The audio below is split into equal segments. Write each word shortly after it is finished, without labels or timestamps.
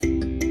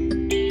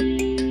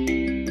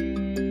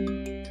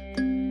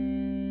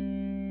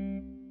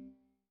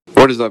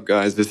What is up,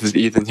 guys? This is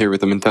Ethan here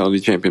with the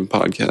Mentality Champion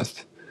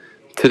podcast.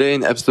 Today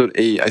in episode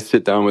 8, I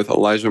sit down with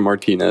Elijah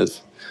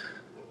Martinez.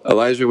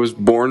 Elijah was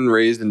born and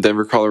raised in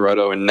Denver,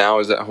 Colorado, and now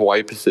is at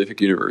Hawaii Pacific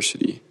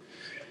University.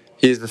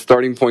 He is the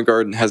starting point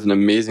guard and has an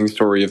amazing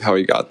story of how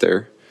he got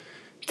there.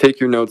 Take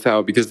your notes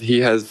out because he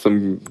has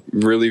some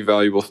really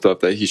valuable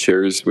stuff that he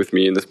shares with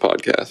me in this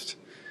podcast.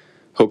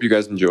 Hope you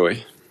guys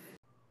enjoy.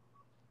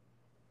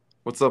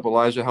 What's up,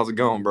 Elijah? How's it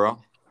going, bro?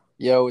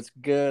 Yo, it's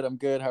good. I'm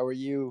good. How are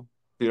you?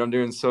 Dude, I'm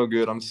doing so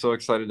good. I'm so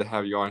excited to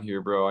have you on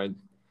here, bro.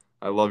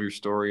 I love your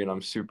story, and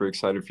I'm super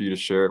excited for you to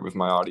share it with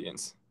my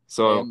audience. Hey,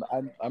 So,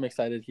 I'm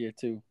excited here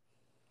too.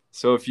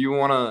 so if you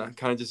want to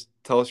kind of just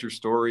tell us your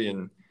story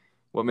and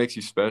what makes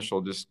you special,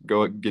 just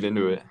go get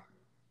into it.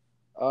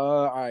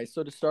 All right.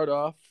 So to start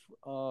off,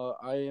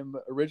 I am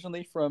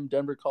originally from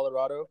Denver,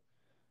 Colorado,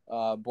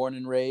 born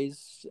and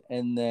raised,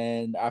 and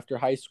then after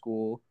high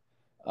school,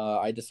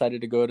 I decided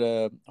to go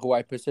to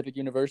Hawaii Pacific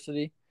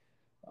University,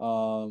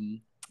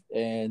 um,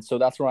 and so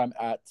that's where I'm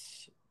at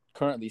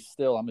currently.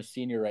 Still, I'm a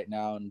senior right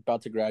now and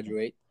about to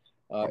graduate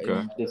Okay.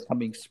 in this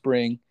coming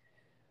spring.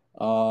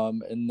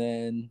 And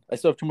then I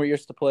still have 2 more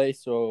years to play,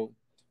 so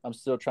I'm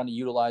still trying to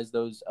utilize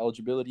those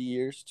eligibility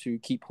years to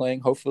keep playing,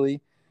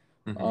 hopefully.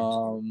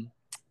 Mm-hmm.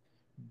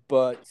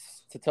 But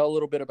to tell a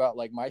little bit about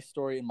like my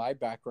story and my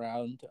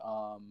background,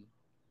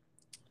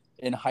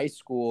 in high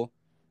school,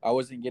 I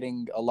wasn't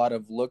getting a lot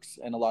of looks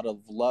and a lot of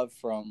love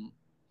from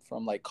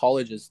like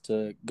colleges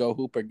to go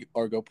hoop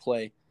or go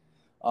play.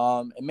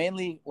 And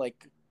mainly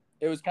like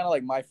it was kind of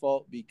like my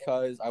fault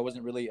because I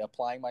wasn't really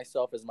applying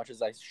myself as much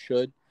as I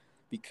should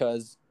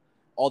because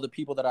all the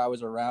people that I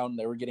was around,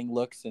 they were getting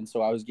looks, and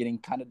so I was getting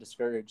kind of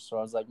discouraged. So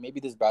I was like, maybe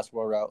this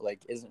basketball route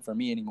like isn't for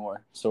me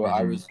anymore. So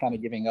I was kind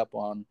of giving up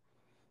on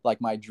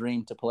like my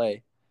dream to play.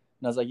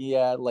 And I was like,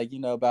 yeah, like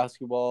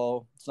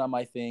basketball, it's not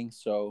my thing.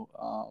 So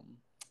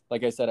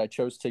like I said, I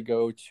chose to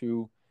go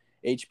to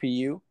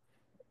HPU,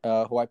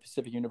 Hawaii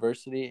Pacific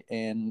University,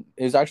 and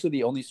it was actually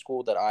the only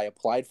school that I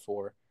applied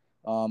for.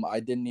 I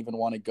didn't even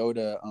want to go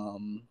to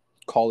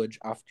college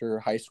after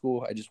high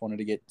school. I just wanted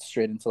to get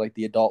straight into like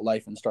the adult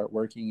life and start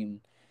working and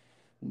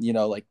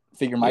like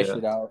figure my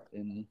shit out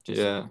and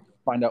just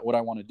find out what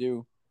I want to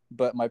do.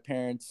 But my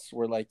parents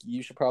were like,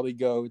 you should probably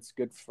go. It's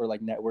good for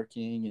like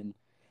networking and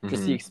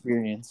just the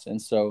experience.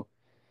 And so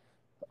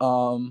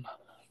tell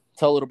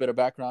a little bit of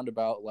background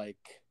about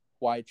like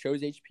why I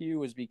chose HPU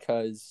was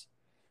because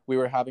we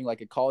were having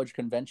like a college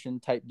convention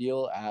type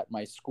deal at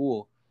my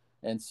school.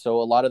 And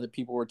so a lot of the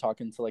people were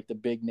talking to like the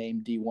big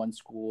name D1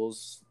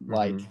 schools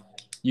like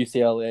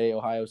UCLA,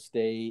 Ohio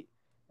State,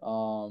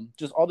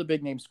 just all the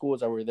big name schools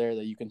that were there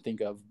that you can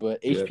think of.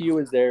 But HPU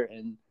was there,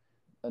 and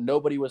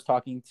nobody was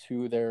talking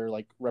to their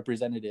like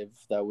representative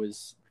that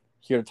was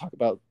here to talk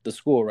about the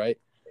school, right?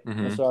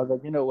 And so I was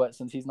like, you know what?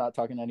 Since he's not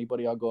talking to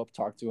anybody, I'll go up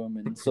talk to him.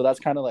 And so that's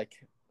kind of like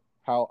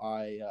how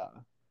I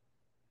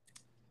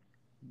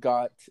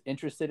got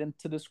interested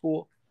into the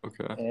school.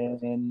 Okay.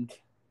 And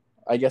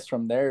I guess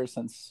from there,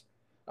 since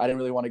I didn't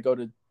really want to go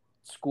to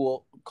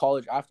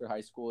college after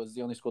high school, is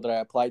the only school that I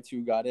applied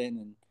to, got in,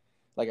 and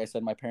like I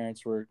said, my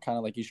parents were kind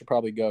of like, you should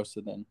probably go.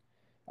 So then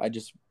I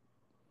just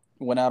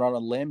went out on a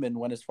limb and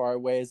went as far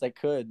away as I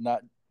could,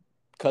 not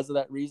because of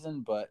that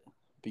reason, but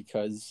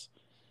because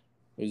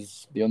it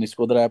was the only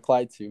school that I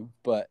applied to.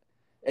 But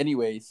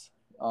anyways,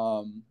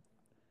 I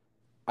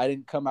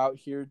didn't come out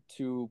here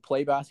to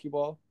play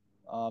basketball.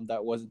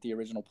 That wasn't the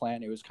original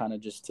plan. It was kind of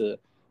just to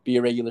be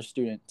a regular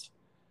student.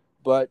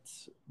 But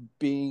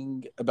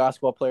being a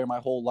basketball player my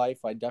whole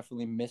life, I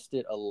definitely missed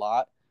it a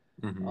lot.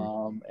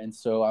 And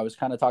so I was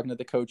kind of talking to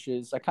the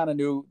coaches. I kind of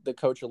knew the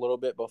coach a little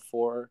bit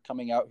before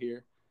coming out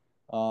here,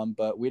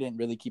 but we didn't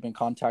really keep in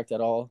contact at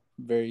all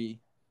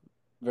very,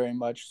 very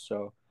much.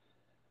 So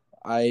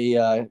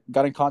I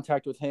got in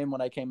contact with him when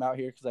I came out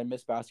here because I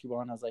missed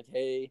basketball. And I was like,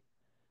 hey,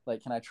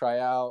 like, can I try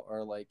out?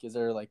 Or, like, is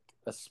there, like,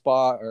 a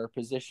spot or a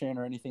position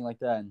or anything like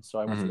that? And so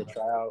I went to the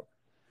tryout.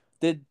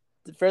 Did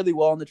fairly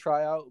well in the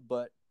tryout,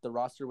 but the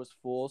roster was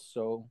full.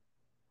 So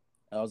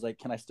I was like,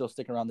 can I still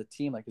stick around the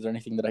team? Like, is there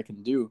anything that I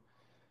can do?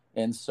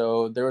 And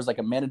so there was, like,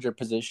 a manager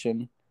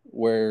position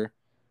where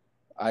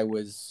I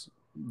was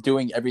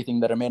doing everything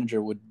that a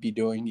manager would be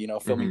doing,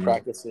 filming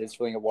practices,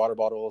 filling up water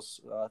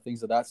bottles,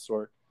 things of that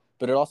sort.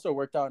 But it also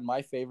worked out in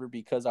my favor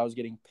because I was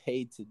getting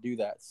paid to do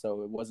that.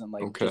 So it wasn't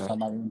like just on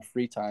my own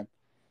free time.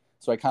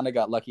 So I kind of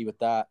got lucky with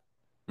that.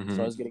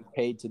 So I was getting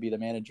paid to be the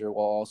manager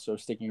while also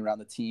sticking around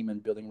the team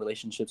and building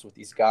relationships with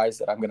these guys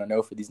that I'm going to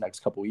know for these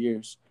next couple of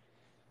years.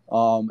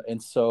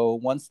 And so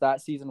once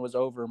that season was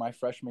over, my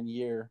freshman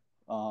year,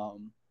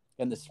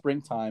 in the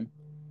springtime,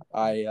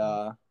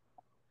 I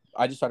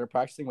just started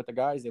practicing with the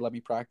guys. They let me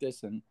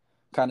practice and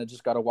kind of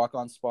just got a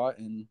walk-on spot.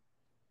 And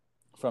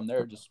from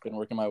there, just been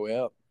working my way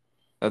up.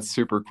 That's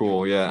super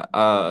cool. Yeah.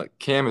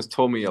 Cam has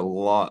told me a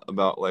lot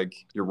about like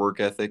your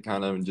work ethic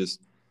kind of and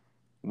just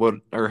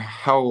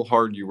how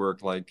hard you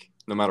work, like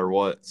no matter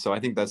what. So I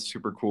think that's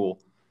super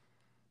cool.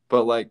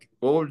 But like,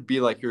 what would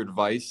be like your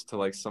advice to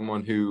like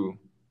someone who,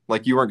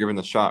 like, you weren't given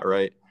the shot,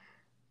 right?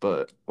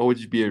 But what would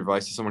you be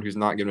advice to someone who's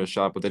not given a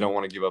shot, but they don't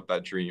want to give up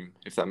that dream,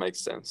 if that makes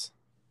sense?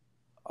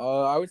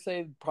 I would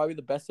say probably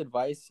the best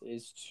advice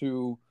is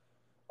to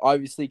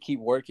obviously keep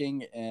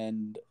working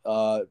and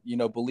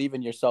believe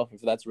in yourself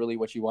if that's really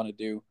what you want to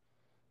do.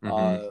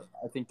 Mm-hmm.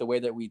 I think the way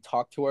that we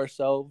talk to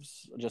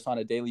ourselves just on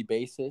a daily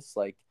basis,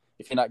 like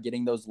if you're not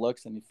getting those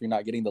looks and if you're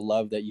not getting the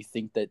love that you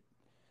think that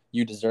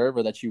you deserve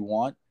or that you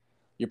want,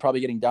 you're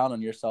probably getting down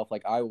on yourself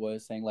like I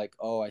was, saying like,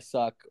 "Oh, I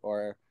suck,"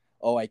 or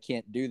 "Oh, I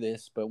can't do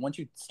this." But once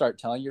you start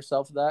telling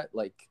yourself that,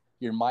 like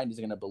your mind is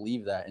going to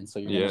believe that, and so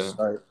you're going to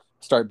Yeah.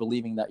 start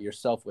believing that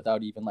yourself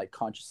without even like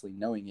consciously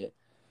knowing it.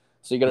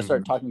 So you got to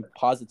start Mm-hmm. talking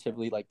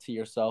positively like to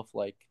yourself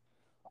like,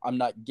 I'm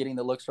not getting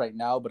the looks right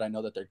now, but I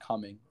know that they're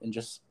coming, and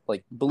just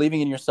like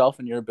believing in yourself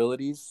and your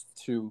abilities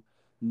to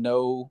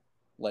know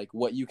like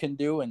what you can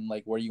do and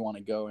like where you want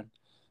to go. And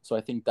so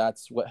I think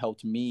that's what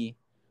helped me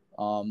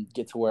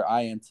get to where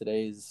I am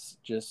today, is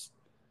just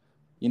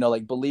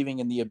like believing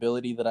in the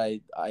ability that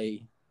I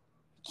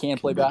can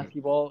play Can do.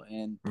 basketball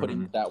and Mm-hmm.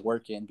 putting that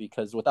work in,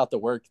 because without the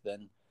work,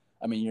 then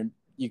I mean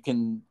you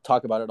can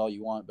talk about it all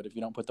you want, but if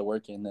you don't put the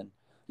work in, then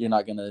you're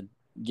not gonna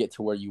get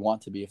to where you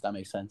want to be, if that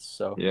makes sense.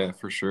 So Yeah,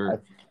 for I,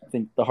 sure. I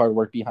think the hard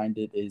work behind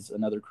it is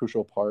another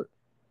crucial part.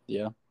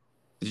 Yeah.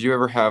 Did you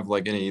ever have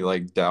like any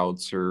like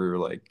doubts or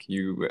like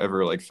you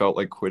ever like felt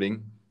like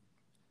quitting?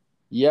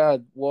 Yeah.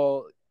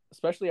 Well,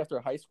 especially after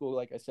high school,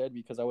 like I said,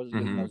 because I wasn't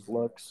getting Mm-hmm. those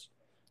looks.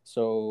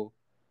 So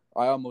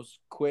I almost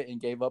quit and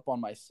gave up on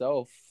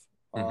myself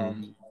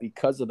Mm-hmm.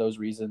 because of those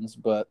reasons.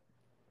 But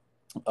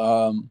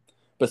um,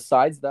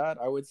 besides that,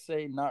 I would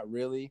say not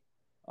really.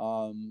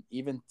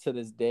 Even to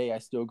this day, I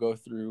still go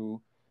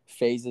through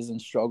phases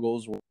and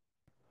struggles where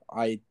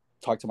I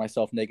talk to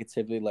myself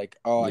negatively, like,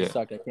 "Oh, I Yeah.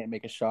 suck. I can't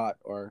make a shot,"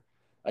 or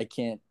 "I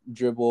can't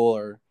dribble,"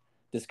 or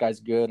 "This guy's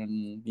good,"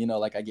 and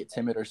like I get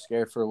timid or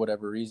scared for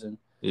whatever reason.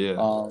 Yeah.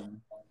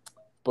 Um,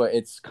 but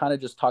it's kind of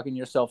just talking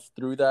yourself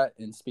through that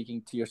and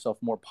speaking to yourself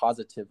more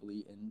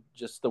positively, and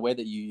just the way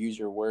that you use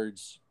your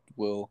words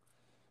will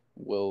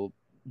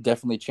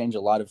definitely change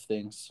a lot of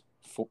things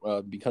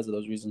because of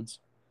those reasons.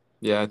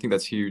 Yeah, I think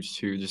that's huge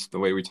too, just the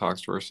way we talk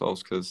to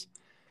ourselves. Because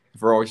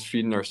if we're always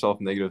feeding ourselves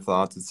negative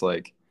thoughts, it's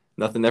like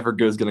nothing ever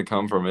good is going to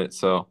come from it.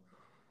 So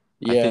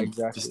I Yeah, think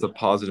just the exactly.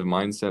 positive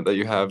mindset that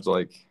you have,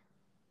 like,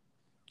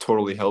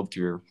 totally helped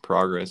your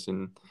progress.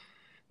 And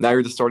now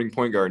you're the starting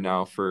point guard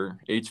now for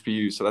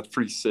HPU. So that's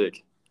pretty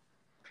sick.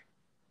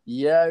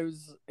 Yeah,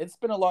 it's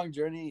been a long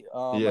journey.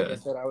 Like I Yeah.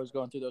 said, I was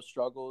going through those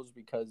struggles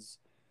because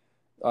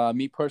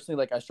me personally,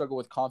 like I struggle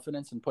with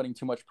confidence and putting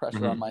too much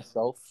pressure on Hmm.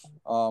 myself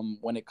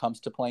when it comes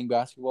to playing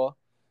basketball.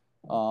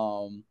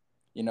 Um,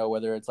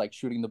 whether it's like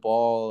shooting the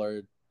ball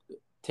or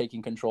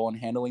taking control and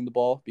handling the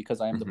ball,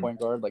 because I am the Hmm. point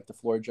guard, like the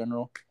floor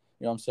general.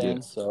 You know what I'm Yeah.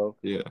 saying? So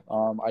Yeah.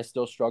 I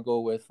still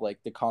struggle with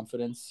like the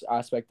confidence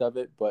aspect of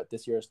it, but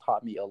this year has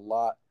taught me a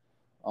lot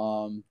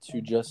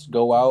to just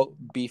go out,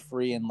 be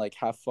free, and like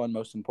have fun,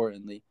 most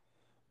importantly.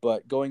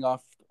 But going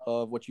off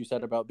of what you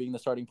said about being the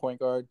starting point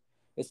guard,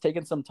 it's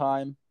taken some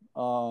time.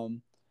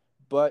 Um,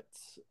 but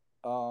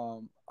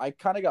I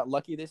kind of got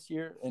lucky this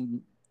year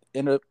in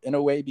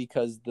a way,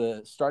 because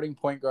the starting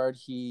point guard,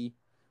 he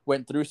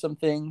went through some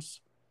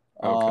things,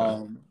 Okay.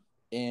 um,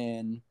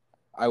 and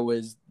I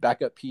was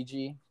backup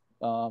PG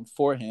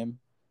for him.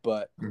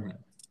 But Hmm.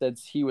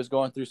 since he was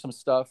going through some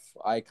stuff,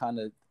 I kind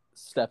of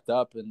stepped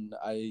up and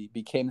I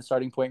became the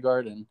starting point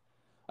guard, and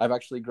I've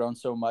actually grown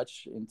so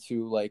much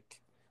into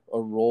like a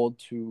role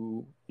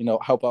to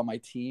help out my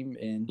team,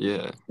 and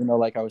Yeah.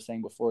 like I was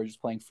saying before,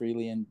 just playing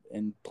freely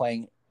and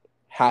playing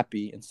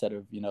happy instead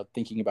of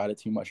thinking about it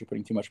too much or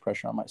putting too much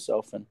pressure on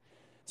myself. And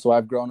so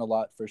I've grown a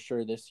lot for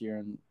sure this year,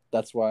 and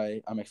that's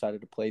why I'm excited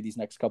to play these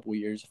next couple of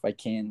years if I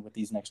can, with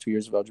these next 2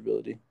 years of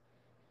eligibility.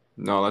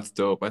 No, that's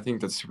dope. I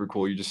think that's super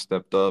cool. You just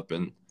stepped up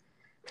and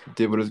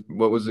did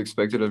what was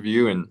expected of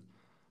you. And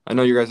I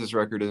know your guys'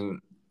 record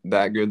isn't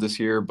that good this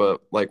year,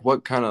 but like,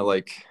 what kind of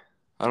like,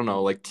 I don't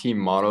know, like team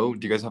motto?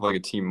 Do you guys have like a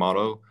team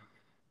motto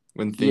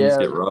when things Yeah,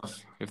 get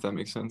rough, if that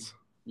makes sense?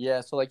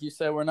 yeah. So like you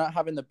said, we're not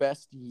having the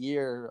best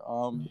year,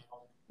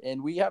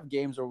 and we have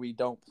games where we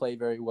don't play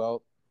very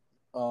well,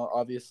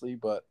 obviously.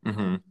 But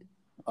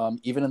Mm-hmm.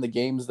 even in the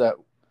games that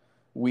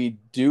we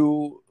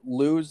do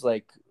lose,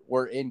 like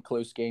we're in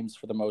close games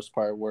for the most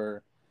part,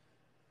 where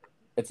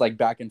it's like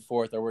back and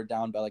forth, or we're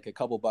down by like a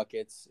couple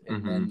buckets, and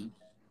Mm-hmm. then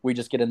we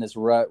just get in this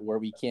rut where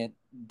we can't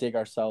dig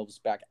ourselves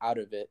back out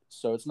of it.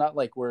 So it's not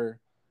like we're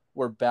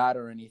bad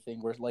or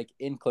anything. We're like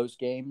in close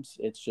games.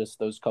 It's just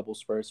those couple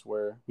spurts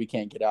where we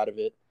can't get out of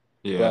it.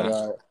 But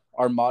Yeah.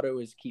 our motto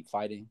is keep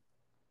fighting,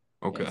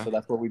 and Okay. so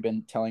that's what we've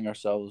been telling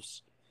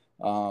ourselves.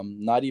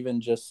 Not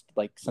even just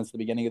like since the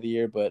beginning of the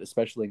year, but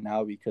especially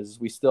now, because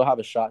we still have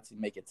a shot to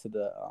make it to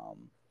the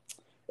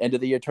end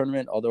of the year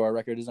tournament, although our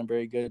record isn't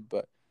very good.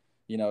 But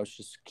it's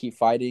just keep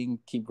fighting,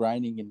 keep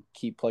grinding, and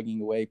keep plugging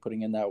away,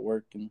 putting in that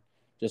work, and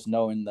just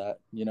knowing that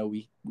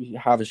we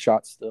have a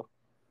shot still.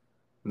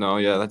 No,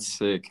 yeah, that's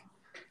sick.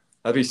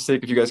 That'd be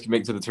sick if you guys could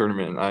make it to the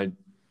tournament.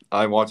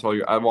 I watch a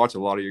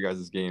lot of your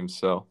guys' games,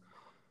 so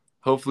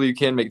hopefully you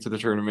can make it to the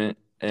tournament.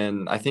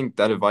 And I think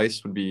that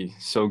advice would be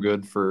so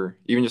good for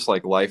even just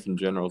like life in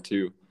general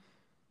too.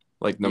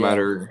 Like no Yeah,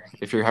 matter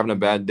if you're having a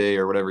bad day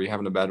or whatever, you're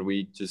having a bad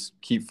week, just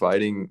keep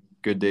fighting.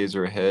 Good days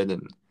are ahead.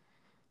 And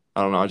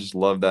I don't know, I just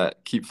love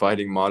that keep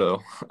fighting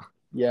motto.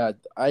 yeah.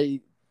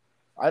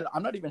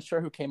 I'm not even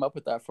sure who came up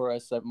with that for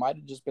us. That might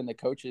have just been the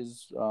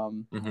coaches.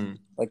 Hmm.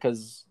 Like,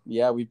 cause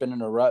yeah, we've been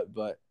in a rut,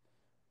 but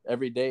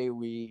every day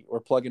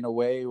we're plugging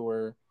away.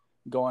 We're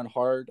going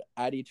hard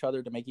at each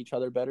other to make each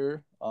other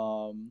better.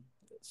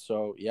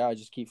 So yeah, I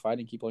just keep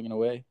fighting, keep plugging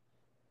away.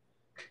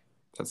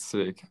 That's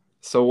sick.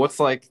 So what's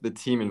like the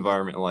team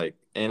environment like?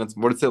 And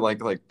what is it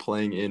like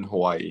playing in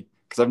Hawaii?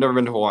 Because I've never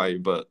been to Hawaii,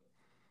 but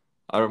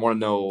I want to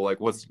know like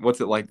what's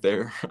it like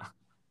there?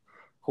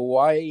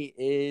 Hawaii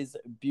is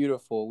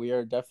beautiful. We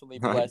are definitely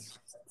Nice. blessed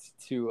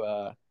to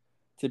uh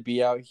to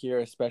be out here,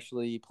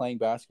 especially playing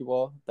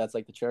basketball. That's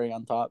like the cherry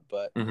on top.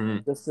 But Hmm.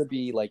 just to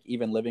be like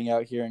even living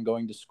out here and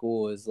going to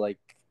school is like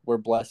we're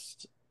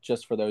blessed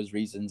just for those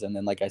reasons. And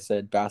then like I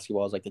said,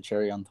 basketball is like the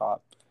cherry on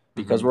top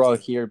because Hmm. we're all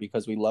here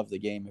because we love the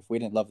game. If we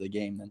didn't love the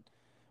game, then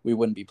we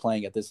wouldn't be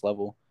playing at this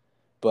level.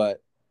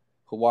 But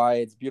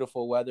Hawaii, it's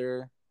beautiful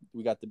weather.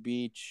 We got the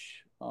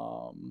beach.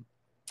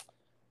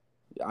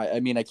 I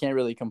mean, I can't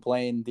really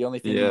complain. The only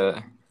thing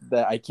Yeah.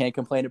 that I can't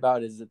complain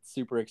about is it's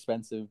super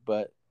expensive,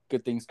 but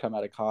good things come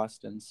at a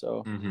cost, and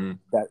so Hmm.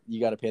 that you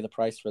got to pay the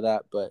price for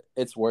that. But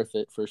it's worth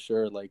it for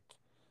sure. Like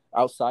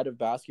outside of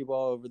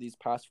basketball, over these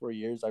past 4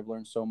 years, I've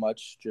learned so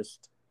much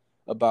just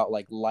about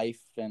like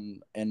life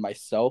and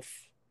myself.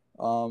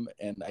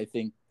 And I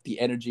think the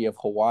energy of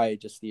Hawaii,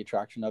 just the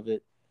attraction of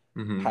it,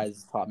 Hmm.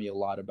 has taught me a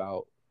lot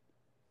about,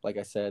 like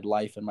I said,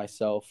 life and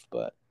myself.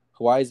 But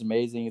Hawaii is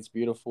amazing. It's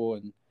beautiful,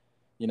 and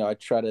I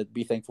try to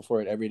be thankful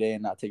for it every day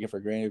and not take it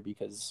for granted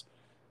because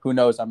who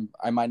knows,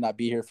 I might not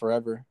be here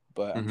forever,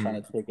 but I'm Hmm.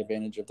 trying to take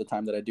advantage of the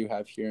time that I do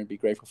have here and be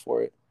grateful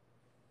for it.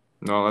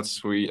 No, that's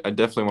sweet. I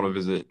definitely want to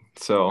visit.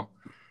 So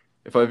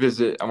if I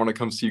visit, I want to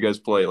come see you guys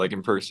play like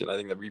in person. I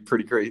think that'd be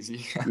pretty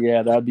crazy.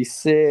 Yeah, that'd be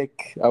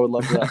sick. I would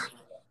love that.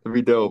 That'd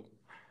be dope.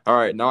 All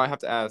right, now I have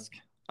to ask.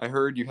 I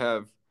heard you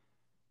have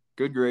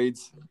good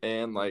grades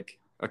and like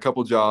a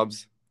couple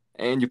jobs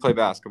and you play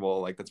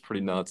basketball. Like that's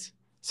pretty nuts.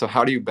 So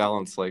how do you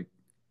balance like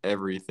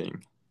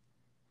everything?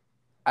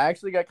 I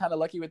actually got kind of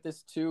lucky with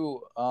this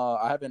too.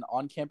 I have an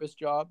on-campus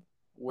job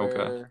Okay.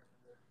 where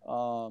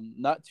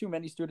not too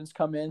many students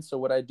come in. So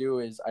what I do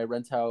is I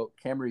rent out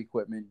camera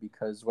equipment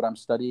because what I'm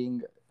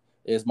studying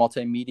is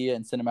multimedia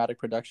and cinematic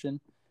production.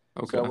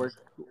 So I Okay. work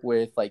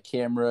with like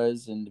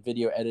cameras and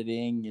video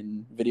editing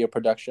and video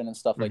production and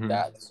stuff like Mhm.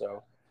 that.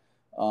 So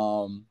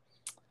um,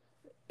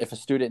 if a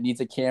student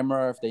needs a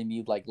camera, if they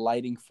need like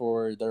lighting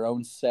for their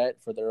own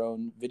set, for their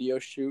own video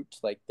shoot,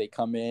 like they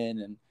come in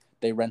and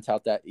they rent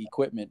out that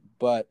equipment.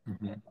 But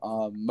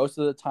Mhm. most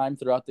of the time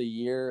throughout the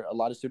year, a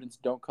lot of students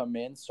don't come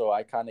in. So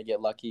I kind of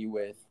get lucky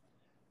with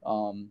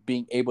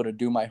being able to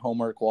do my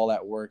homework while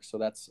at work. So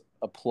that's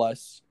a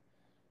plus.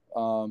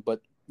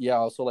 But yeah,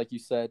 also, like you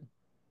said,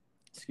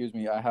 excuse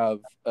me, I have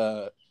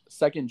a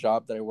second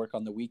job that I work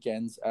on the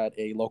weekends at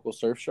a local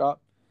surf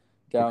shop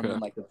down Okay. in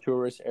like the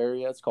tourist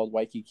area. It's called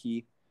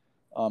Waikiki.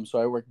 So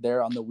I work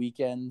there on the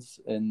weekends,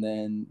 and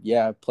then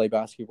yeah, play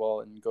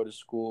basketball and go to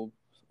school.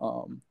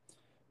 Um,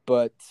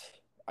 but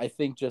I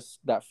think just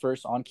that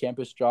first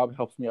on-campus job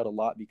helps me out a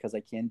lot because I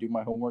can do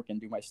my homework and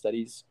do my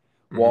studies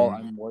while Mhm.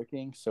 I'm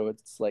working. So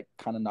it's like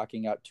kind of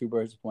knocking out two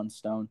birds with one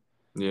stone.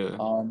 Yeah.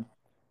 Um,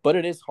 but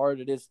it is hard.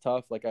 It is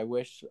tough. Like I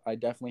wish I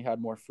definitely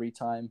had more free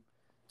time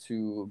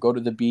to go to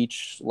the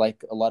beach,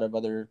 like a lot of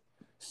other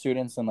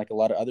students and like a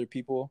lot of other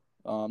people,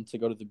 to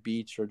go to the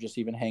beach or just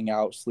even hang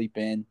out, sleep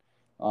in.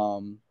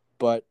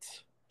 But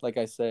like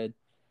I said,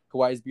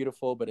 Hawaii is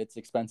beautiful, but it's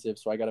expensive,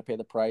 so I got to pay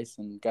the price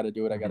and got to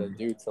do what I got to Mhm.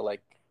 do to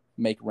like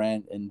make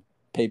rent and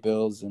pay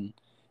bills and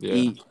Yeah.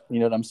 eat. You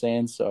know what I'm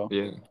saying? So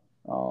Yeah.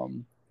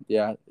 um,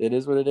 yeah, it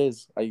is what it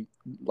is.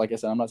 Like I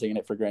said, I'm not taking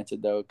it for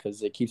granted though,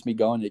 because it keeps me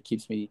going. It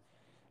keeps me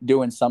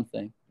doing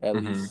something at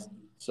Mhm. least.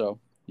 So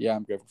yeah,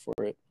 I'm grateful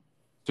for it.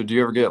 So do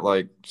you ever get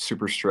like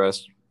super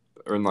stressed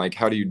or like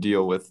how do you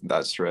deal with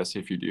that stress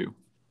if you do?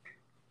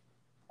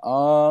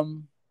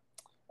 Um,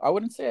 I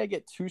wouldn't say I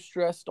get too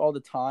stressed all the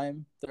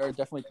time. There are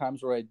definitely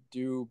times where I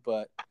do,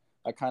 but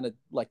I kind of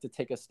like to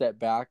take a step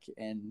back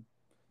and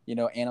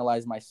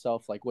analyze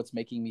myself, like what's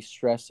making me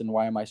stressed and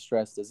why am I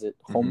stressed? Is it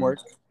Mhm. homework?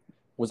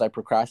 Was I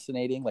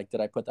procrastinating? Like, did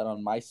I put that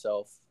on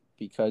myself?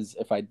 Because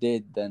if I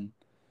did, then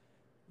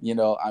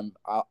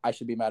I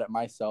should be mad at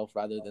myself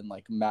rather than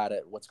like mad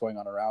at what's going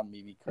on around me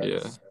Yeah.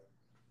 because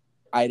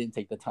I didn't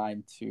take the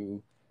time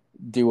to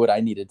do what I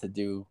needed to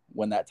do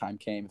when that time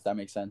came, if that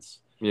makes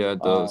sense. Yeah,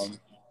 it does. Um,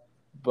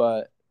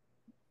 but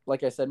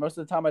like I said, most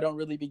of the time I don't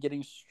really be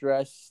getting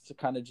stressed. To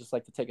kind of just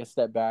like to take a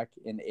step back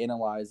and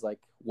analyze like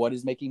what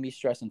is making me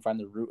stressed and find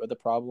the root of the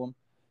problem,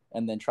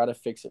 and then try to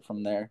fix it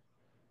from there.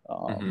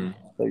 Mhm.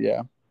 So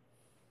yeah,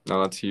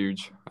 No, that's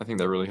huge. I think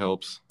that really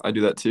helps. I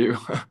do that too.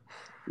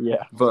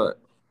 yeah. But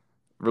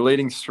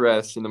relating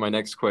stress into my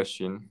next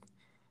question,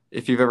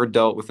 if you've ever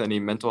dealt with any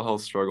mental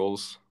health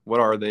struggles, what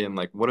are they, and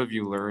like what have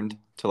you learned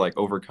to like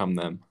overcome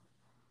them?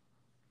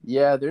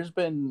 Yeah, there's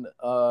been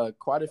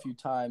quite a few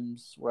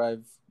times where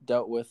I've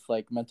dealt with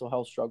like mental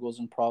health struggles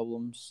and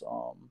problems.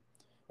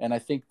 And I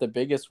think the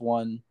biggest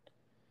one,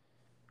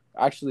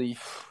 actually,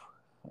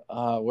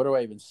 where do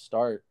I even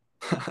start?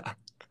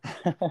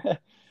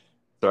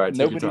 Sorry,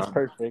 take your Nobody's time.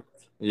 perfect.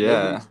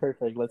 Yeah. Nobody's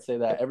perfect. Let's say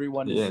that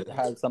everyone Yeah.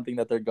 has something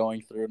that they're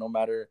going through, no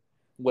matter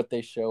what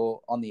they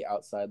show on the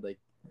outside. Like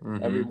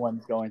Mhm.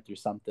 everyone's going through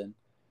something.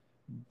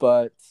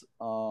 But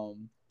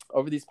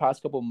over these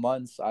past couple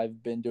months,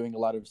 I've been doing a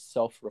lot of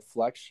self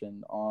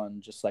reflection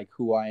on just like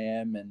who I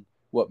am and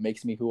what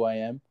makes me who I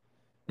am.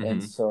 And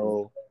Mhm.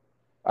 so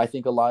I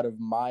think a lot of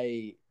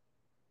my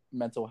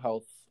mental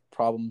health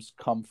problems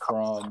come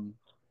from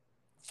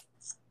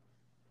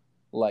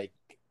like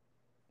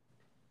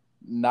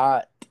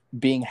not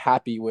being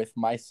happy with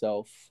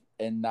myself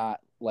and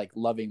not like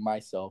loving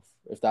myself,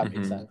 if that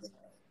makes Mhm. sense.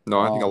 No,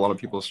 I think a Um, lot of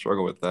people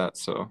struggle with that,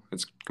 so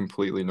it's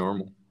completely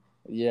normal.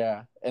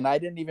 yeah. And I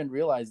didn't even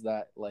realize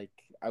that. Like,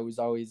 I was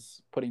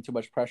always putting too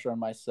much pressure on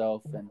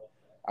myself, and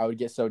I would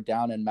get so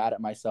down and mad at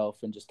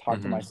myself and just talk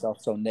to Mhm. myself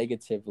so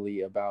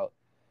negatively about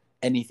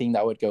anything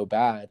that would go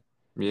bad.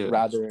 Yeah.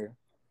 Rather,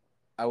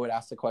 I would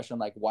ask the question,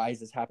 like, why is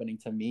this happening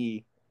to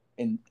me?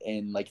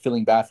 And like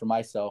feeling bad for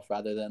myself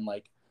rather than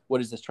like,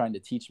 what is this trying to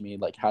teach me?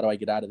 Like, how do I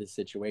get out of this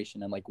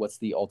situation? And like, what's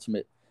the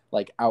ultimate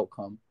like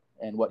outcome?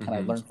 And what can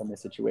I Mhm. learn from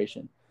this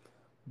situation?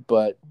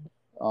 But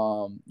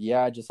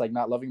yeah, just like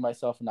not loving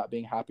myself and not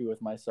being happy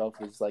with myself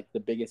is like the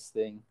biggest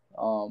thing.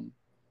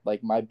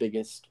 Like my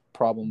biggest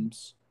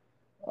problems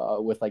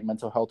with like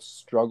mental health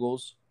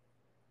struggles.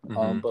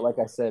 Mhm. But like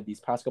I said, these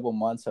past couple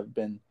months have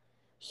been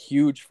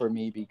huge for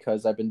me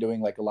because I've been doing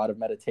like a lot of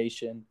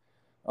meditation,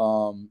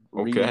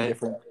 reading Okay.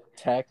 different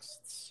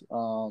texts,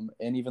 and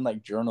even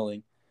like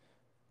journaling.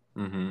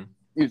 Mhm.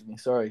 Excuse me,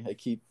 sorry, I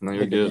keep No,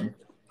 you're hiccuping.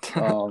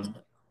 good. Um,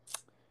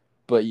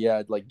 but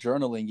yeah, like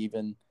journaling,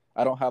 even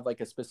I don't have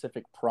like a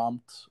specific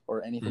prompt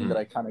or anything that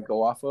Mhm. I kind of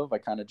go off of. I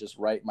kind of just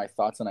write my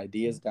thoughts and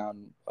ideas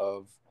down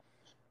of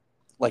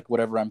like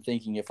whatever I'm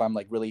thinking. If I'm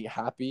like really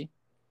happy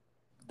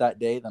that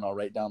day, then I'll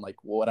write down like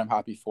what I'm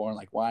happy for and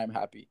like why I'm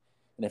happy.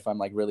 And if I'm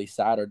like really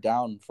sad or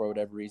down for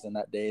whatever reason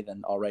that day,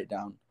 then I'll write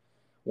down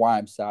why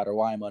I'm sad or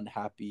why I'm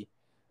unhappy.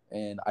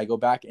 And I go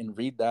back and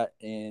read that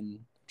and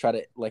try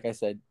to, like I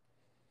said,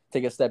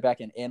 take a step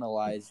back and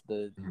analyze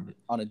the Mhm.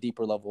 on a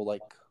deeper level,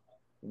 like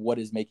what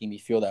is making me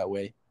feel that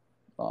way.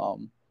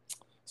 Um,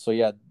 so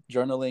yeah,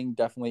 journaling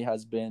definitely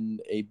has been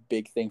a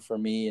big thing for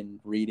me, and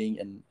reading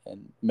and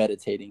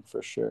meditating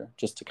for sure,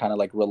 just to kind of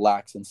like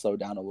relax and slow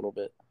down a little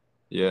bit.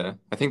 Yeah.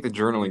 I think the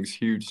journaling's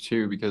huge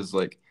too because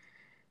like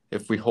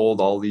if we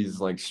hold all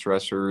these like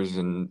stressors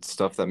and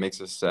stuff that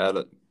makes us sad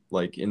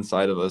like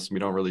inside of us, we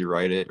don't really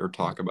write it or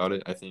talk about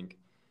it. I think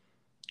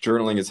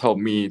journaling has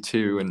helped me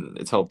too, and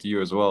it's helped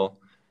you as well.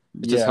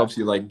 It just Yeah, helps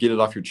you like get it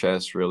off your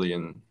chest really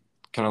and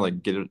kind of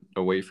like get it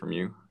away from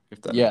you,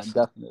 if that yeah, makes sense.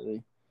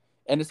 definitely.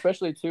 And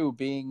especially too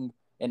being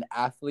an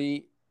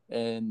athlete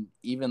and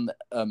even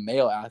a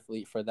male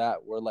athlete for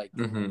that, we're like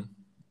Mm-hmm.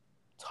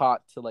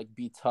 taught to like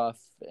be tough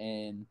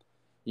and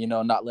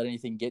not let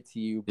anything get to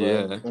you, but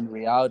Yeah. in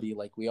reality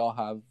like we all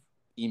have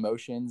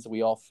emotions,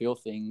 we all feel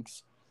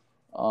things.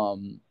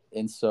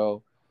 And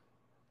so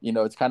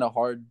it's kind of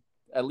hard,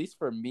 at least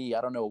for me.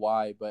 I don't know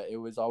why, but it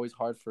was always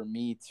hard for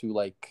me to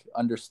like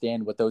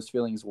understand what those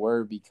feelings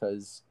were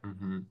because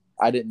Mm-hmm.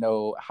 I didn't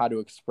know how to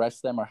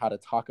express them or how to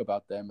talk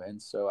about them. And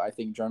so I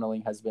think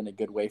journaling has been a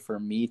good way for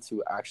me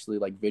to actually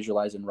like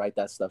visualize and write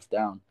that stuff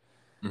down.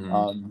 Mm-hmm.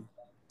 um,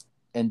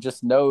 and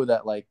just know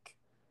that like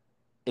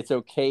it's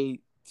okay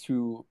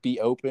to be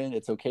open,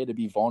 it's okay to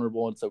be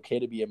vulnerable, it's okay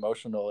to be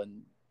emotional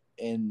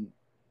in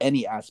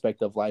any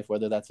aspect of life,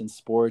 whether that's in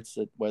sports,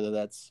 whether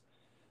that's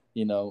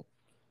you know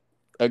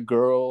a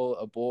girl,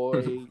 a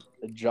boy,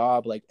 a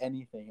job, like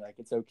anything. Like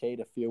it's okay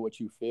to feel what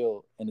you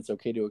feel, and it's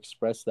okay to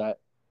express that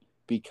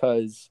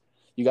because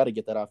you got to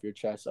get that off your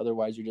chest.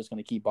 Otherwise, you're just going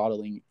to keep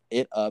bottling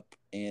it up,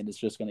 and it's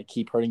just going to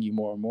keep hurting you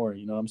more and more.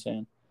 You know what I'm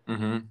saying?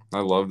 Mm-hmm. I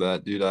love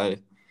that, dude. I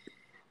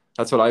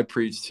That's what I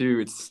preach too.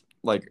 It's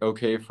like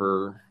okay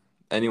for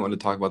anyone to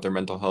talk about their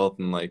mental health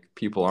and like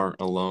people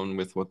aren't alone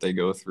with what they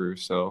go through.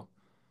 So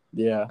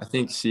Yeah. I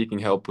think seeking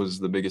help was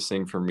the biggest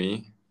thing for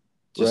me.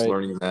 Just Right.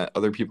 learning that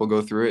other people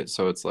go through it,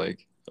 so it's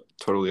like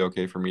totally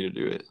okay for me to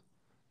do it.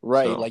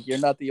 Right. So Like you're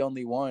not the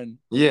only one.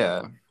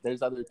 yeah.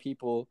 There's other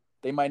people.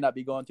 They might not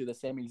be going through the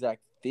same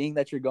exact thing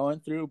that you're going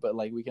through, but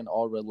like we can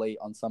all relate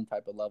on some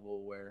type of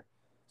level where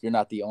you're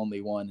not the only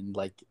one, and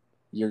like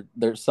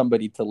there's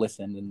somebody to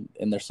listen,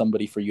 and there's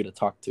somebody for you to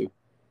talk to.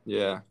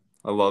 Yeah.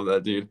 I love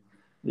that, dude.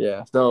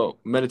 Yeah. So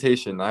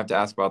meditation, I have to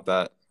ask about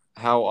that.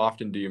 How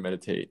often do you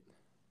meditate?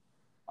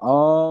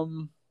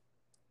 Um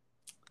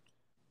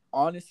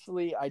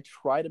Honestly, I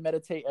try to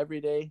meditate every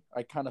day.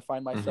 I kind of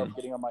find myself Mm-hmm.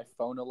 getting on my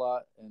phone a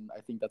lot, and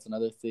I think that's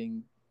another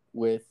thing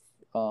with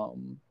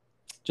um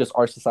just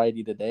our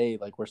society today.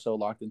 Like, we're so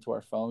locked into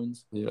our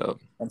phones. Yeah.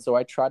 And so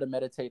I try to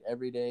meditate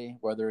every day,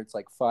 whether it's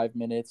like 5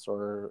 minutes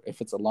or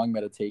if it's a long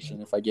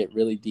meditation, if I get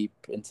really deep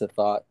into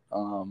thought,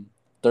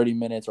 30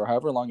 minutes or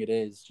however long it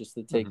is, just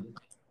to take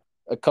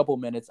a couple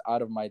minutes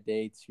out of my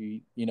day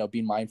to,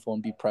 be mindful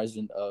and be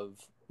present of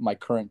my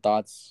current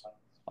thoughts.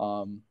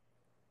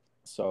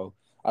 So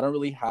I don't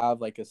really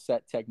have like a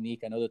set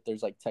technique. I know that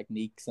there's like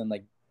techniques and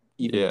like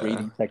even Yeah.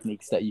 breathing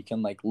techniques that you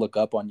can like look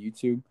up on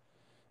YouTube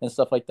and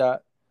stuff like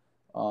that.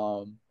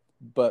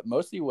 But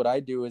mostly what I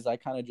do is I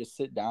kind of just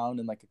sit down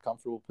in like a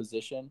comfortable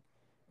position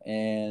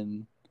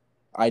and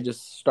I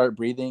just start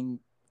breathing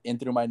in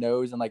through my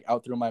nose and like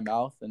out through my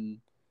mouth. And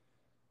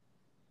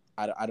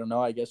I don't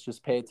know, I guess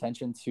just pay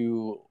attention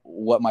to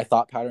what my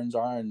thought patterns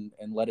are and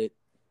let it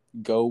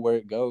go where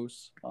it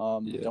goes.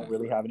 Yeah. Don't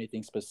really have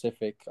anything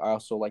specific. I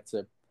also like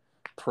to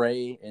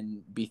pray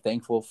and be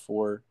thankful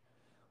for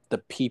the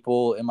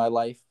people in my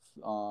life,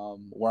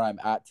 where I'm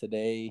at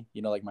today,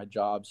 like my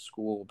job,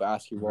 school,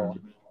 basketball,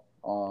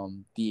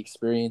 the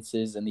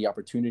experiences and the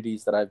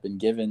opportunities that I've been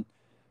given,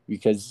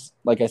 because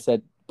like I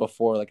said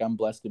before, like I'm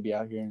blessed to be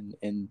out here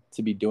and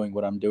to be doing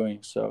what I'm doing.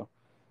 So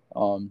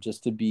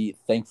just to be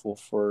thankful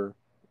for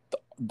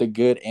the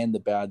good and the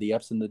bad, the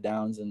ups and the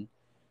downs, and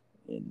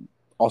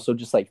also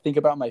just like think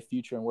about my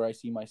future and where I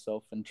see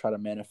myself and try to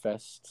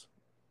manifest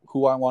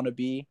who I want to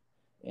be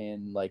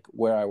and like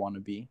where I want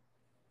to be.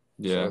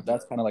 Yeah. So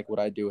that's kind of like what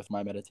I do with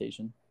my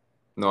meditation.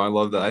 No, I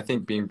love that. I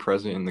think being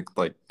present in the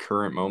like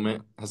current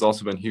moment has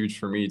also been huge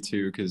for me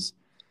too, because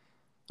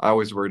I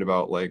always worried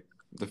about like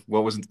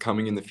what wasn't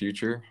coming in the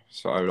future.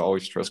 So I would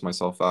always stress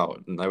myself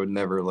out, and I would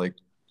never like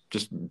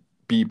just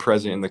be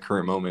present in the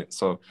current moment.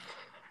 So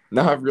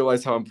now I've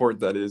realized how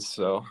important that is.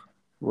 So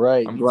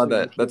Right. I'm Me glad too. Me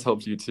that that's too.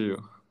 helped you too.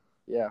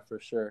 Yeah, for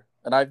sure.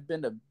 And I've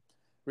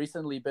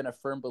recently been a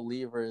firm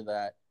believer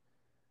that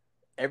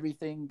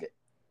everything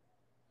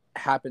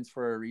happens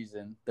for a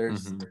reason.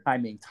 There's Hmm.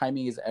 timing.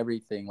 Timing is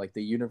everything. Like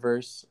the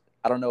universe.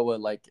 I don't know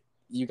what like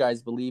you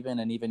guys believe in,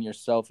 and even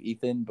yourself,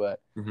 Ethan,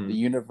 but the Hmm.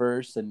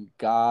 universe and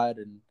God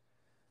and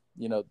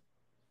you know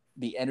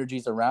the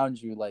energies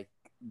around you, like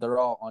they're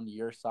all on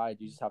your side.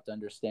 You just have to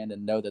understand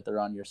and know that they're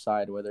on your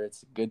side, whether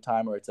it's a good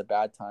time or it's a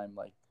bad time.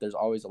 Like there's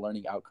always a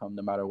learning outcome,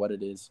 no matter what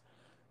it is.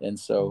 And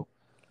so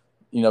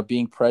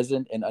being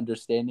present and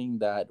understanding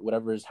that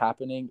whatever is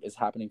happening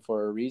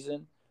for a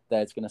reason,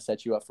 that it's going to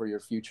set you up for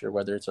your future,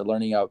 whether it's a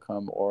learning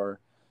outcome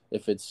or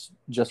if it's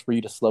just for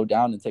you to slow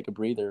down and take a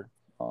breather.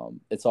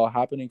 It's all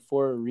happening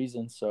for a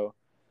reason. So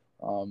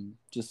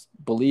just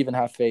believe and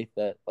have faith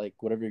that like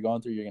whatever you're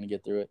going through, you're going to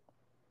get through it.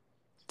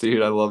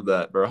 Dude, I love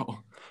that, bro.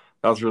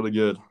 That was really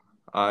good.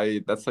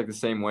 I That's like the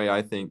same way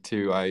I think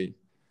too. I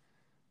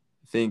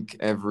think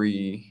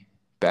every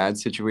bad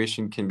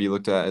situation can be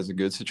looked at as a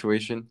good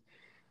situation.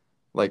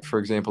 Like for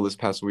example, this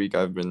past week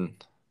I've been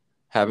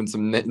having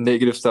some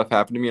negative stuff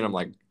happen to me, and I'm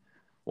like,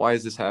 why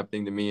is this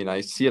happening to me? And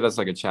I see it as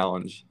like a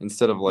challenge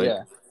instead of like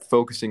Yeah,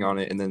 focusing on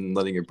it and then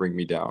letting it bring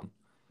me down.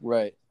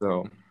 right.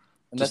 So And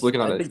just that's looking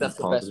I at think it that's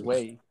the best positive.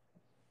 way.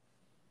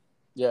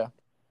 Yeah.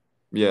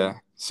 Yeah.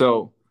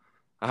 So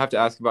I have to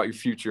ask about your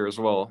future as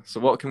well. So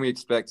what can we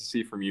expect to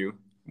see from you,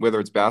 whether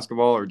it's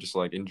basketball or just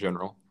like in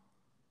general?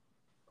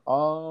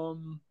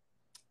 Um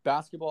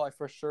Basketball, I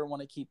for sure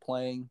want to keep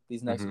playing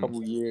these next Hmm. couple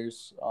of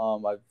years.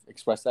 I've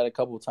expressed that a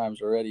couple of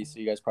times already, so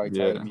Yeah. you guys are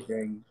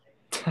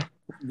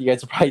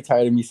probably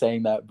tired of me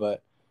saying that,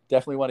 but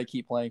definitely want to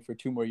keep playing for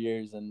 2 more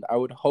years. And I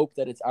would hope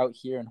that it's out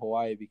here in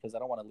Hawaii because I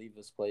don't want to leave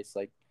this place.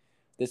 Like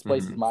this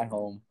place is Hmm. my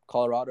home.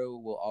 Colorado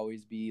will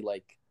always be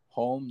like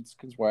home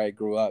because where I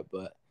grew up,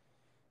 but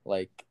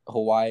like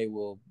Hawaii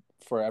will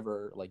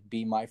forever like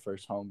be my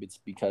first home. It's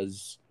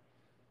because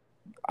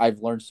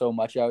I've learned so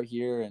much out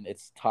here and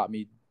it's taught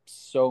me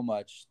so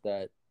much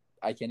that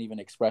I can't even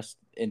express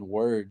in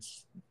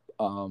words.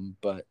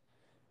 But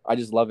I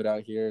just love it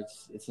out here.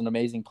 It's an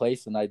amazing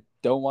place and I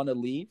don't want to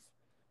leave.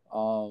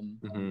 Um,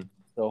 Hmm.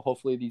 so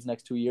hopefully these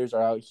next 2 years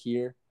are out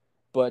here.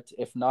 But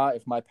if not,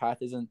 if my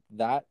path isn't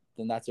that,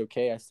 then that's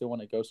okay. I still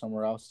want to go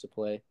somewhere else to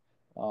play.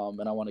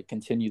 And I want to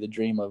continue the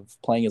dream of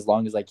playing as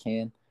long as I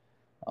can.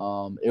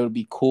 It would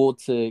be cool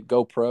to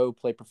go pro,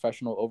 play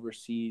professional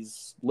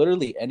overseas,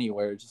 literally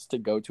anywhere. Just to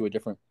go to a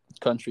different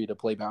country to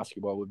play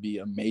basketball would be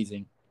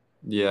amazing.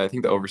 Yeah, I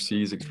think the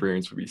overseas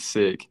experience would be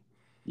sick.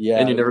 And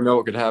Yeah, you never know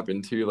what could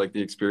happen too, like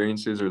the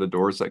experiences or the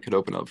doors that could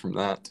open up from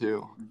that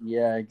too.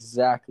 yeah,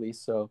 exactly.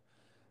 So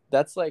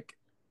that's like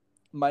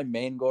my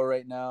main goal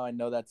right now. I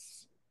know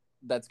that's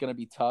gonna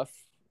be tough,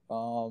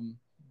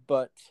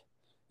 but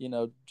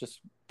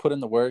just put in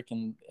the work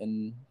and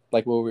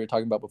like what we were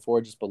talking about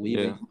before, just Yeah.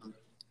 believing.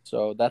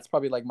 So that's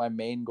probably like my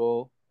main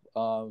goal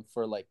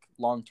for like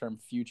long term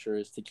future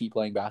is to keep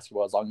playing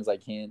basketball as long as I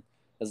can,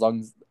 as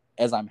long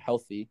as I'm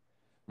healthy.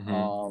 Hmm.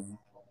 Um,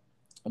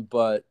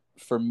 but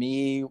for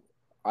me,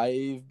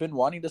 I've been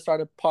wanting to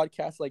start a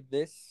podcast like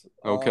this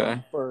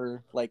Okay.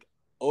 for like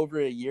over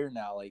a year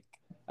now. Like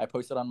I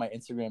posted on my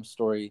Instagram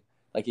story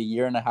like a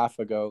year and a half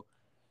ago,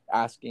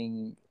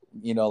 asking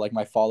like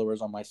my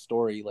followers on my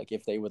story, like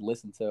if they would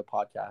listen to a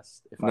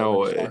podcast if I No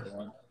were to way. start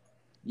one.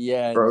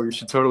 Yeah, Bro, and you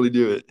should totally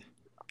do it.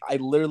 I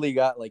literally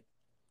got like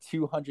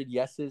 200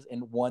 yeses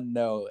and one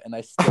no, and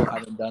I still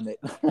haven't done it.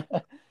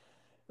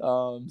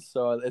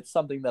 So it's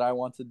something that I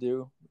want to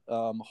do.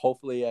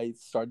 Hopefully I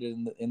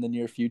started in the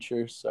near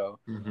future. So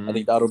I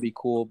think that'll be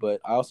cool.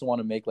 But I also want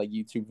to make like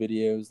YouTube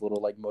videos,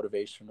 little like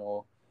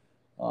motivational,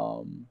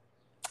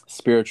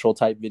 spiritual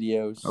type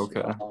videos.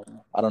 Okay.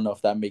 I don't know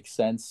if that makes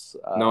sense.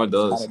 No, it It's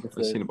kind does. of just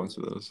I've seen a bunch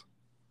of those.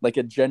 like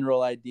a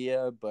general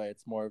idea, but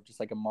it's more of just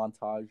like a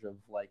montage of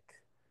like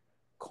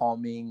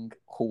calming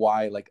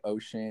Hawaii, like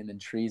ocean and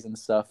trees and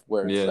stuff,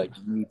 where it's Yeah. like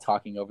me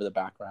talking over the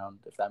background,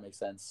 if that makes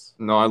sense.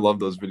 No, I love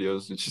those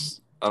videos. It's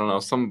just, I don't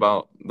know, something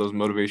about those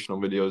motivational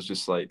videos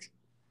just like,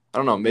 I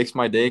don't know, makes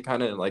my day,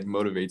 kind of like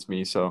motivates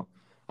me. So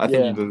I think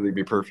Yeah, you'd literally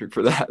be perfect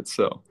for that.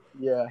 So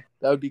yeah,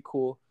 that would be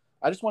cool.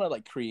 I just want to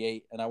like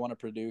create and I want to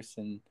produce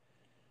and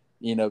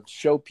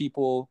show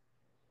people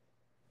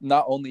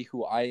not only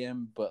who I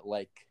am, but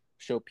like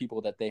show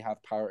people that they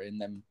have power in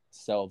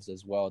themselves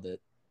as well. That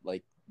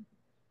like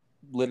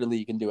literally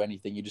you can do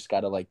anything. You just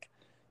gotta like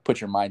put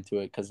your mind to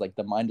it, because like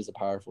the mind is a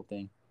powerful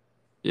thing.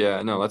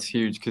 yeah, no, that's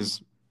huge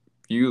because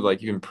you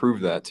can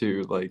prove that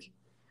too. Like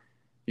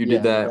you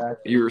did Yeah, that.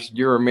 exactly.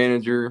 You're a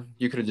manager.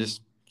 You could have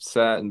just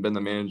sat and been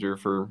the manager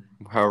for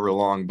however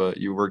long, but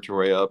you worked your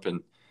way up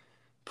and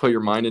put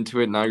your mind into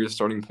it. Now you're the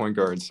starting point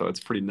guard. So it's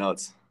pretty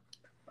nuts.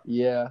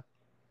 Yeah,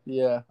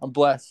 yeah. I'm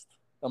blessed.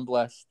 I'm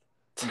blessed.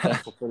 I'm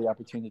thankful for the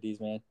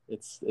opportunities, man.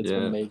 It's been Yeah.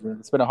 amazing.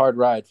 It's been a hard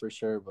ride for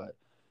sure, but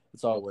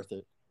it's all worth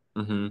it.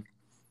 Mm-hmm.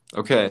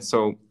 Okay,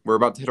 so we're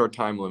about to hit our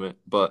time limit,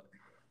 but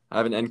I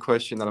have an end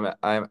question that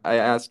I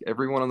ask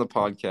everyone on the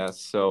podcast.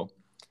 So,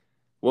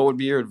 what would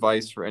be your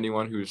advice for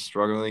anyone who is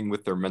struggling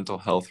with their mental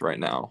health right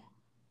now?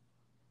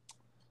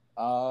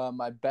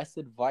 My best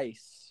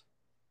advice,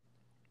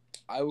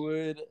 I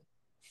would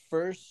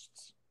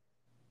first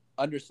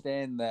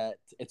understand that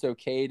it's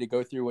okay to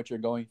go through what you're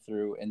going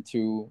through and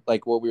to,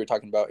 like what we were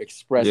talking about,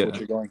 express what Yeah.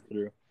 you're going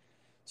through.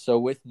 So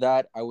with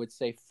that, I would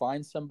say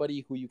find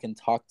somebody who you can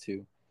talk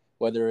to,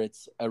 whether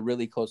it's a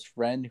really close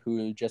friend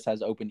who just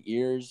has open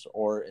ears,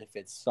 or if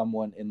it's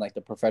someone in like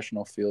the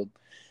professional field,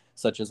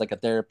 such as like a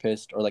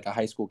therapist or like a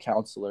high school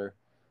counselor.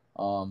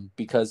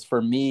 Because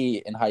for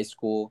me in high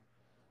school,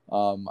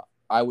 um,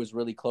 I was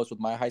really close with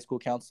my high school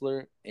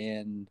counselor,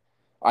 and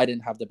I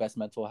didn't have the best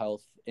mental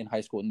health in high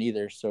school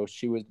neither. So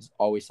she was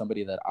always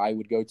somebody that I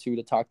would go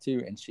to talk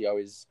to, and she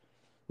always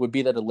would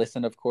be there to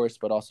listen, of course,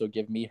 but also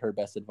give me her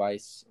best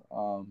advice.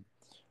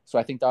 So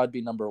I think that would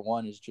be number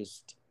one, is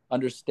just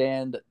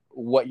understand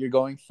what you're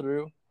going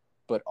through,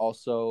 but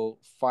also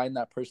find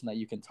that person that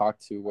you can talk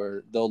to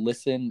where they'll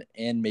listen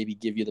and maybe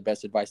give you the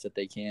best advice that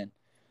they can.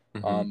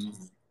 Mm-hmm. Um,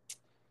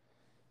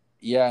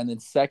 yeah, and then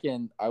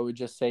second, I would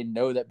just say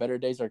know that better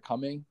days are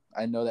coming.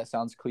 I know that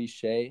sounds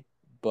cliche,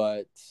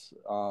 but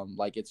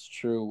like it's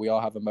true. We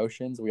all have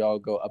emotions. We all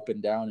go up and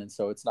down, and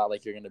so it's not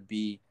like you're gonna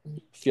be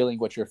feeling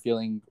what you're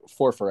feeling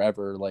for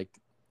forever. Like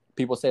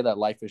people say that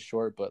life is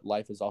short, but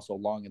life is also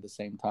long at the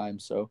same time.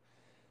 So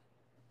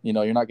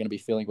you're not gonna be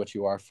feeling what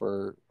you are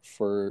for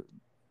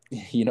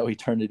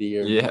eternity,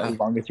 or Yeah. as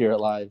long as you're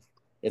alive.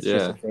 It's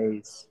just a Yeah.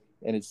 phase,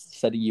 and it's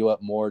setting you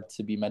up more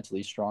to be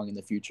mentally strong in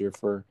the future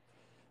for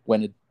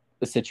when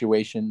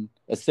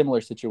a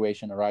similar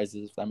situation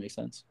arises, if that makes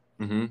sense.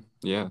 Mm-hmm.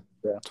 Yeah.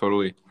 Yeah.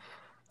 Totally.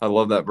 I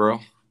love that, bro.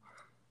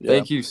 Yeah.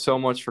 Thank you so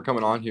much for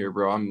coming on here,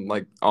 bro. I'm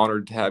like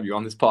honored to have you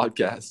on this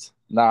podcast.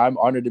 Nah, I'm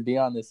honored to be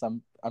on this.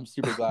 I'm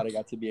super glad I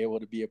got to be able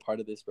to be a part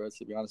of this, bro,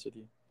 to be honest with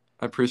you.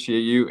 I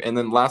appreciate you. And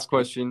then last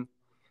question.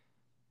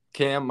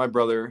 Cam, my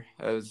brother,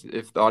 as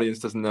if the audience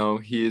doesn't know,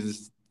 he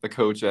is a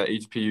coach at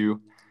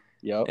HPU.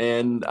 Yep.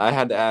 And I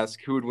had to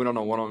ask who would win on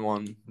a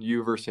one-on-one,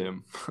 you versus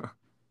him.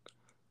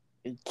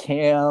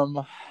 Cam.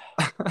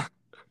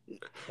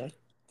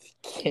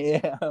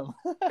 Cam.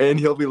 And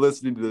he'll be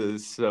listening to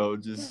this, so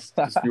just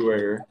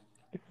beware.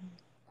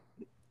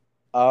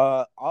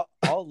 I'll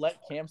let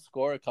Cam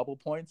score a couple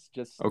points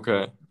just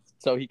Okay.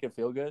 so he can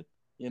feel good.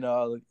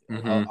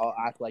 Mm-hmm. I'll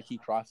act like he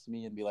crossed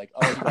me and be like,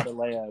 "Oh, he got a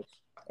layup,"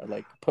 or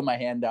like put my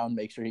hand down,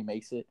 make sure he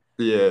makes it.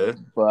 Yeah.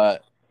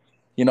 But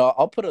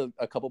I'll put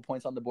a couple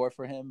points on the board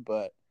for him,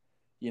 but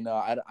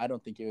I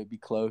don't think it would be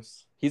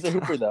close. He's a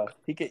hooper though.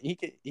 He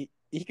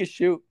could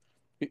shoot.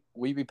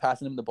 We'd be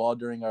passing him the ball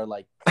during our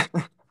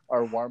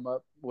warm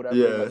up, whatever,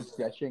 Yeah. like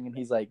stretching, and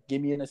he's like,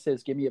 "Give me an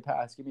assist, give me a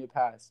pass, give me a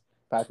pass."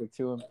 Pass it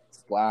to him,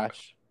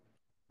 splash.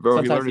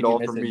 Bro, he Sometimes learned he'd it be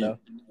all from missing me. though.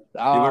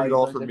 He learned He it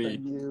all learns from it me.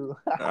 from you.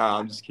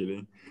 I'm just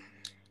kidding.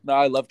 No,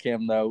 I love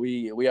Cam though.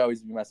 We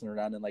always be messing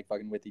around and like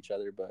fucking with each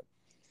other, but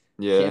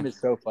Yeah. Cam is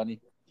so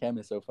funny. Cam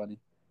is so funny.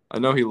 I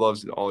know he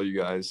loves all you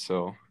guys,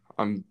 so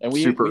I'm And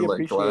super we like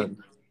appreciate. glad.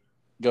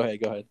 Go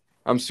ahead.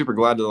 I'm super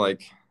glad to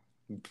like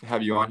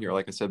have you on here,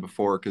 like I said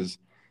before, because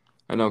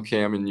I know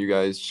Cam and you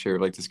guys share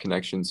like this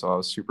connection, so I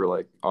was super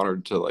like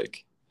honored to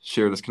like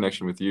share this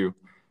connection with you,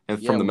 and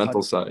Yeah, from the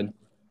mental side.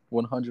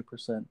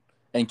 100%.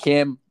 And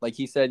Cam, like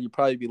he said, you'd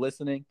probably be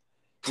listening.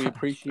 We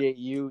appreciate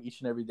you each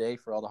and every day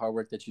for all the hard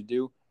work that you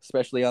do,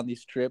 especially on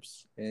these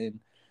trips and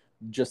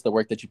just the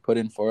work that you put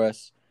in for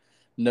us.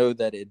 Know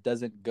that it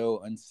doesn't go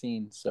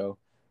unseen. So,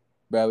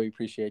 bro, we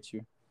appreciate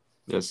you.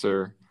 Yes,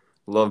 sir.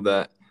 Love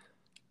that.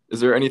 Is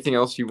there anything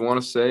else you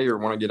want to say or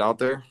want to get out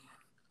there?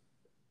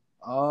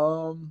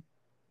 Um,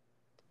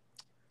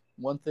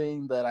 One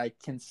thing that I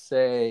can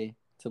say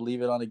to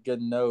leave it on a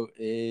good note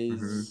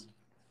Mm-hmm. is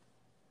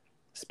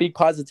speak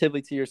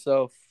positively to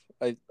yourself.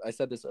 I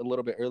said this a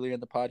little bit earlier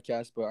in the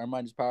podcast, but our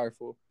mind is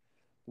powerful.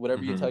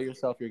 Whatever you Mm-hmm. tell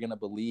yourself, you're gonna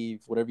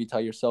believe. Whatever you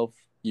tell yourself,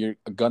 you're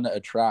gonna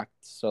attract.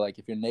 So, like,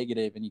 if you're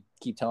negative and you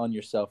keep telling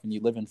yourself and you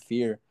live in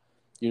fear,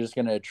 you're just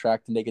gonna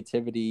attract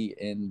negativity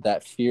and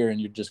that fear, and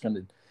you're just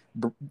gonna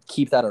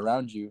keep that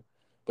around you.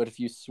 But if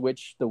you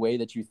switch the way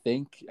that you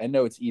think, I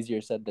know it's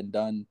easier said than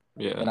done,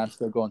 Yeah. and I'm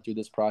still going through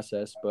this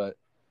process. But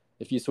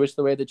if you switch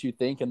the way that you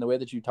think and the way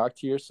that you talk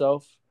to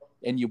yourself,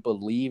 and you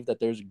believe that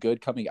there's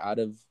good coming out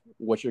of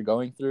what you're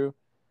going through,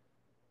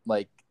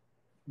 like,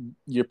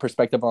 your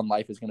perspective on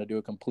life is going to do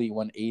a complete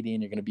 180,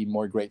 and you're going to be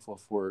more grateful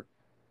for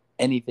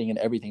anything and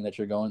everything that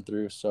you're going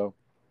through. So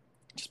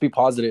just be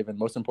positive, and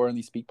most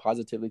importantly, speak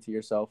positively to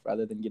yourself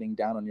rather than getting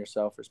down on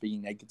yourself or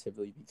speaking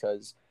negatively,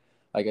 because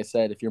like I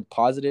said, if you're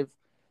positive,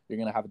 you're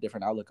going to have a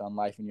different outlook on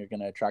life, and you're going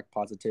to attract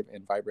positive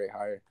and vibrate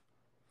higher.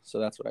 So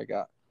that's what I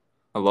got.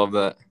 I love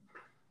that.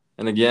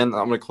 And again,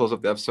 I'm going to close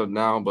up the episode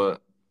now,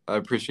 but I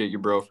appreciate you,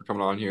 bro, for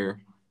coming on here.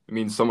 It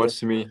means so much Yes,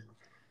 to me.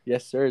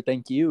 yes, sir.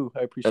 Thank you. I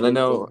And I appreciate it as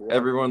know well.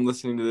 everyone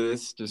listening to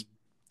this just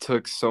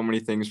took so many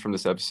things from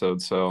this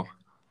episode. So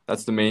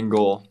that's the main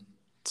goal.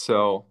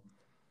 So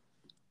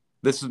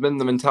this has been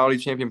the Mentality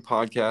Champion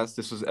podcast.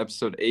 This was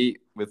episode 8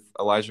 with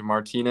Elijah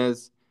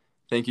Martinez.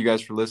 Thank you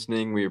guys for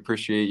listening. We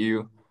appreciate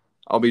you.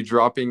 I'll be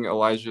dropping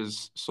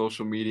Elijah's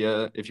social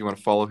media if you want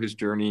to follow his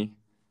journey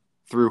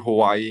through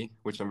Hawaii,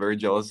 which I'm very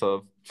jealous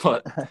of.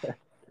 But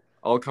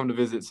I'll come to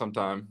visit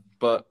sometime.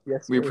 But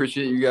Yes, we sir.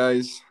 appreciate you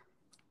guys,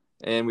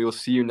 and we will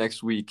see you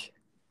next week.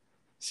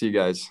 See you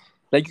guys.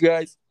 Thank you,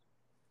 guys.